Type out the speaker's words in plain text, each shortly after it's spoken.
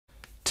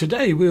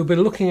Today we'll be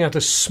looking at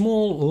a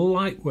small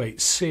lightweight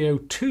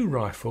CO2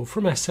 rifle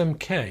from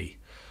SMK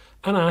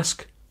and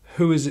ask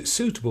who is it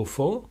suitable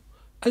for,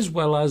 as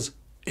well as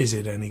is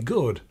it any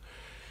good.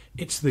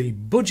 It's the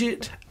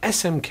budget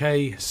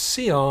Smk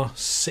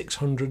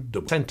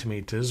Cr600W,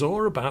 centimetres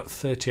or about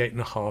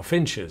 38.5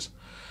 inches,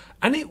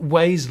 and it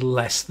weighs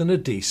less than a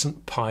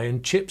decent pie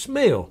and chips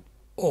meal,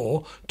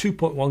 or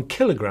 2.1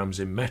 kilograms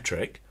in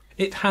metric.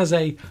 It has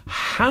a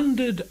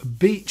handed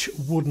beech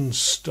wooden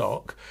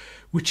stock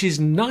which is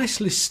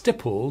nicely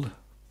stippled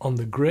on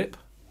the grip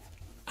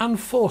and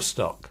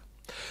forestock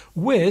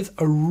with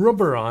a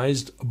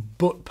rubberized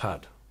butt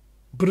pad.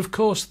 But of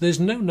course there's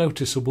no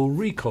noticeable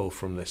recoil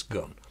from this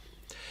gun.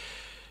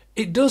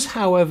 It does,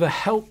 however,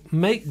 help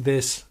make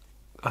this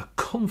a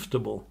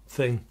comfortable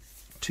thing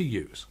to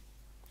use.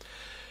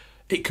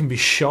 It can be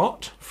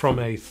shot from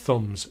a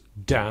thumbs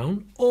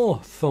down or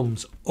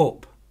thumbs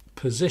up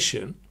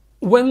position.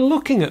 When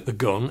looking at the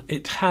gun,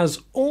 it has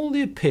all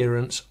the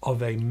appearance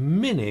of a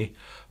mini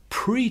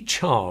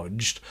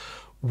pre-charged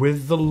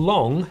with the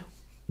long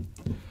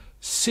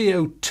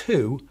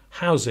CO2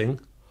 housing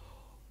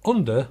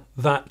under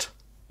that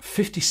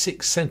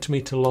 56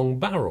 centimetre long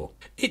barrel.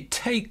 It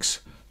takes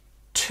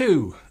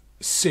two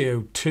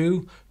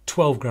CO2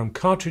 12-gram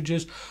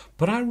cartridges,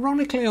 but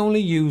ironically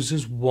only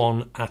uses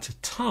one at a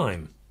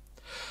time.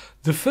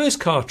 The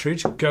first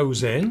cartridge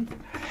goes in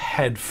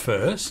head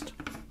first,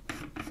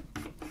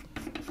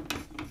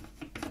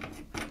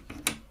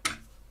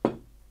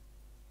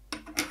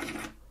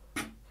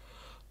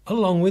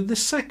 along with the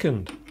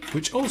second,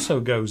 which also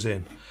goes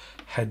in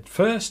head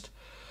first,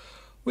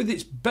 with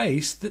its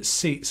base that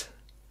seats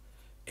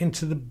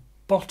into the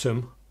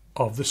bottom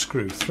of the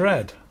screw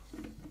thread.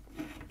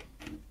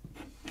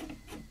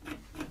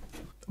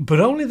 But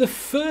only the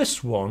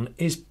first one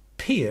is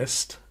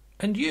pierced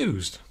and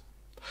used.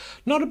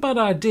 Not a bad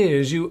idea,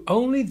 as you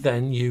only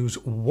then use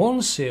one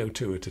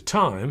CO2 at a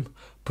time,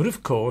 but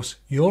of course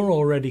you're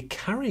already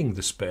carrying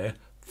the spare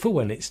for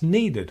when it's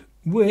needed,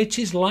 which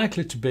is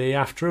likely to be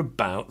after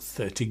about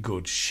 30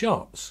 good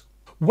shots.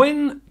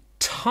 When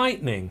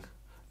tightening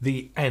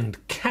the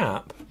end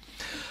cap,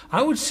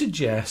 I would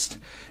suggest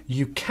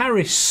you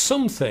carry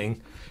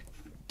something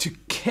to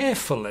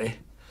carefully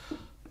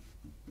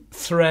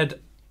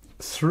thread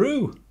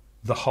through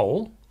the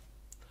hole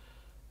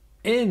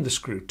in the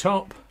screw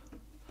top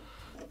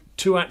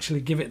to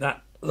actually give it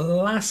that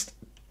last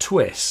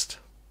twist.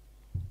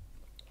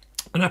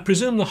 And I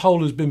presume the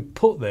hole has been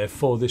put there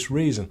for this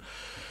reason,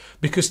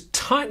 because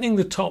tightening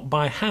the top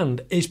by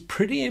hand is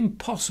pretty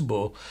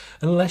impossible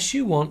unless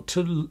you want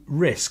to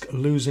risk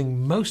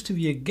losing most of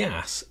your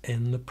gas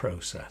in the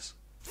process.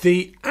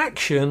 The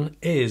action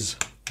is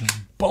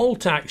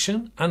bolt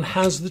action and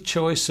has the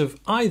choice of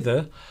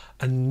either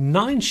a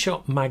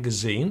 9-shot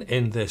magazine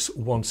in this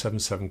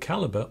 177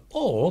 caliber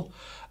or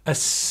a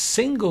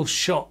single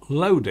shot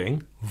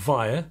loading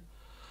via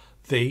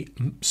the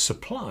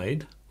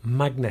supplied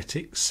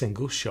magnetic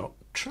single shot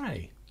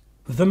tray.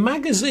 The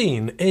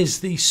magazine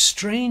is the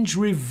strange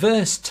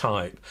reverse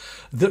type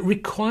that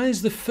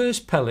requires the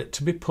first pellet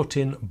to be put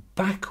in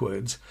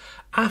backwards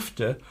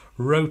after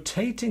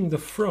rotating the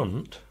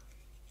front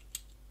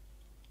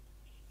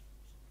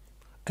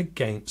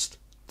against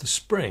the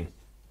spring.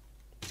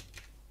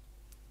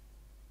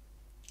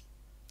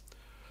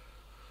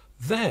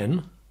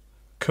 Then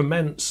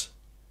commence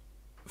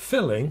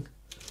filling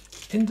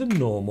in the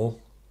normal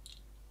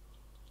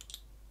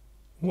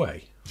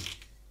way.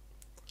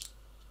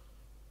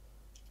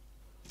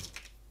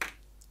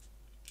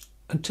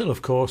 Until,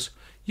 of course,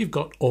 you've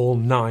got all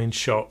 9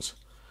 shots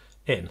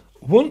in.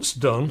 Once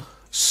done,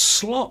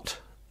 slot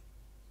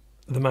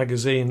the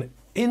magazine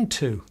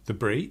into the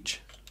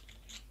breech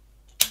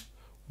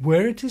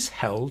where it is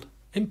held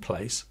in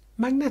place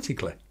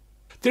magnetically.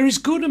 There is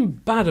good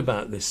and bad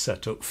about this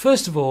setup.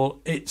 First of all,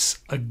 it's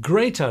a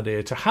great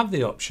idea to have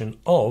the option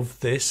of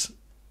this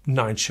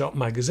 9-shot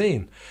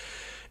magazine.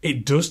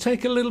 It does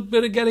take a little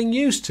bit of getting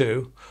used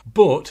to,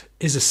 but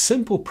is a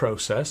simple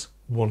process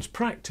once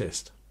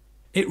practiced.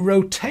 It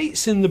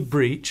rotates in the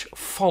breech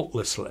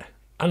faultlessly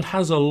and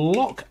has a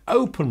lock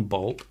open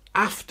bolt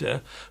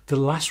after the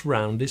last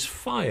round is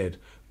fired,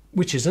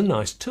 which is a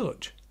nice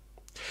touch.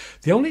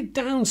 The only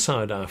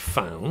downside I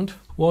found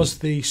was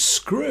the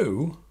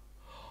screw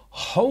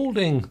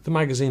holding the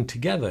magazine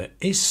together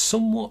is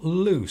somewhat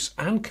loose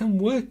and can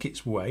work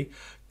its way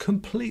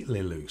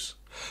completely loose.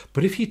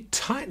 But if you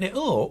tighten it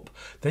up,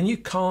 then you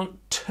can't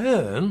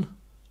turn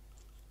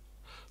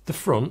the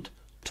front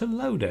to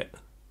load it.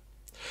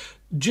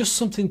 Just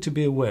something to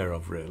be aware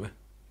of, really.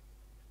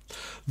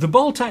 The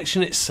bolt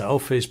action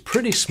itself is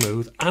pretty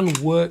smooth and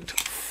worked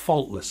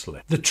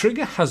faultlessly. The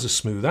trigger has a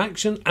smooth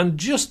action, and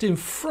just in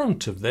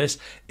front of this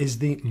is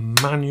the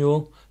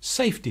manual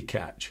safety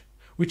catch,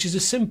 which is a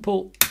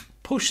simple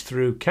push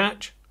through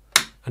catch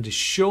and is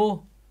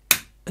sure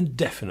and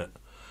definite,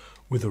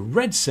 with a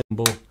red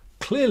symbol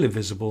clearly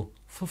visible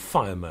for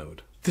fire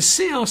mode. The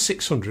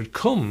Cr600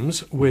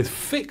 comes with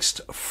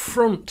fixed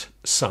front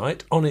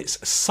sight on its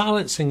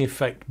silencing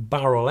effect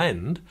barrel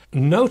end.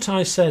 Note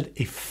I said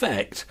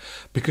effect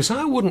because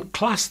I wouldn't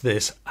class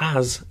this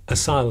as a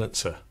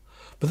silencer.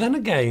 But then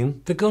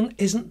again, the gun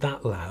isn't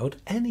that loud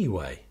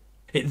anyway.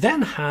 It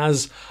then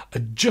has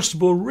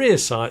adjustable rear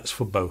sights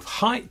for both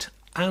height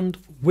and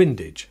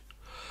windage.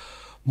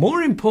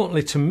 More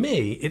importantly to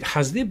me, it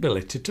has the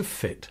ability to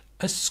fit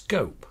a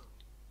scope.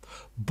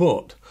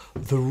 But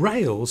the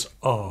rails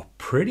are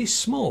pretty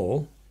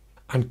small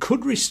and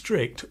could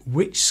restrict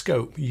which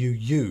scope you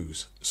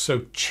use,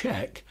 so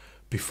check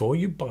before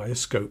you buy a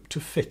scope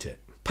to fit it.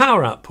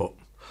 Power output.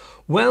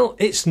 Well,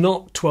 it's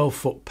not 12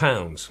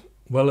 foot-pounds.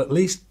 Well, at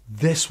least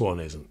this one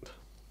isn't.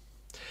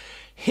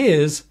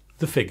 Here's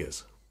the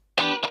figures.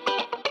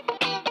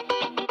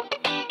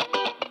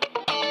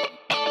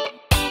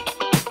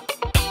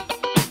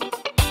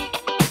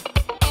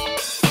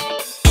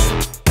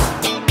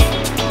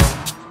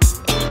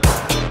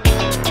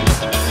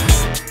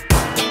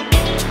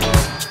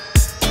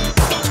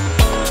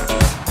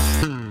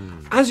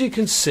 As you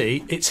can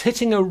see, it's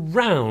hitting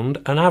around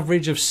an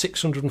average of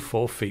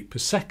 604 feet per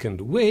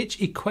second, which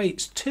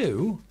equates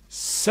to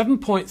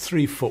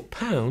 7.3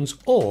 foot-pounds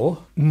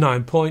or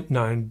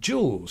 9.9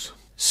 joules.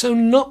 So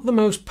not the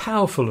most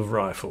powerful of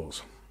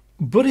rifles.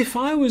 But if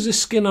I was a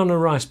skin on a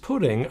rice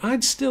pudding,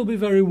 I'd still be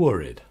very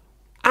worried.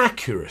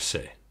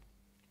 Accuracy.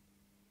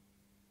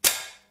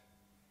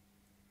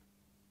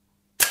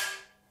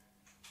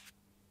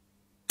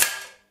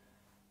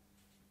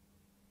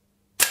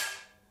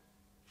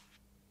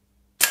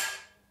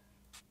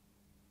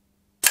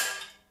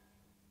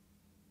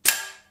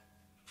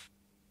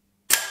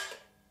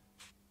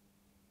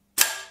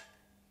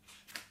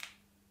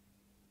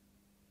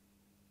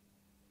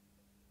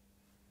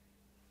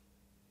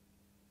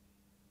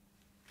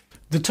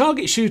 The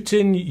target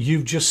shooting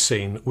you've just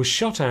seen was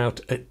shot out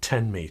at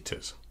 10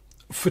 metres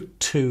for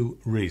two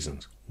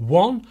reasons.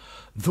 One,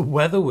 the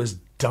weather was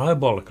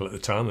diabolical at the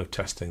time of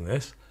testing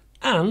this,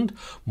 and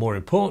more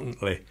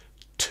importantly,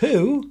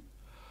 two,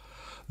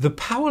 the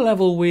power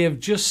level we have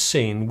just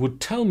seen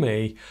would tell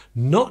me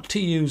not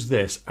to use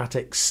this at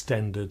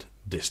extended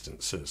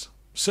distances,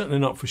 certainly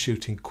not for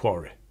shooting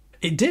quarry.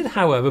 It did,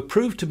 however,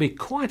 prove to be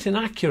quite an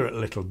accurate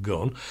little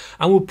gun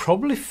and will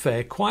probably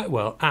fare quite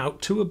well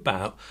out to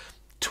about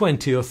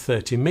 20 or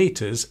 30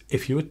 metres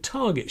if you were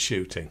target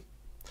shooting.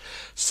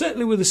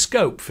 Certainly with a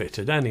scope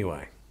fitted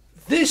anyway.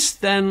 This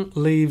then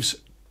leaves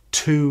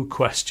two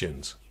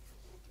questions.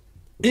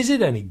 Is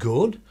it any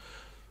good?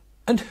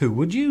 And who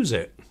would use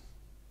it?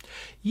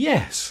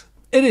 Yes,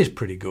 it is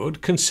pretty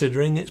good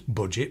considering its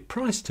budget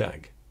price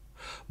tag,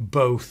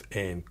 both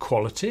in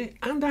quality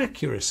and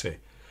accuracy.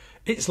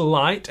 It's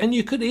light and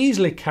you could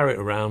easily carry it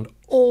around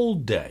all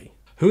day.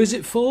 Who is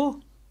it for?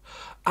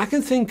 I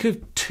can think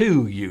of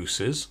two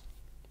uses.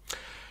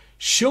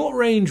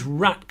 Short-range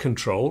rat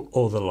control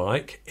or the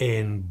like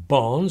in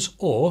barns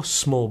or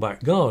small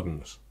back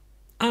gardens,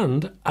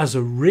 and as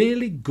a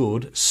really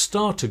good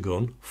starter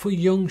gun for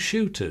young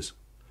shooters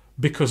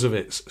because of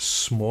its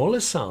smaller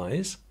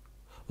size,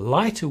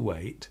 lighter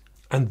weight,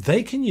 and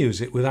they can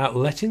use it without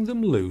letting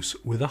them loose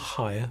with a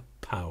higher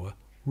power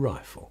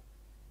rifle.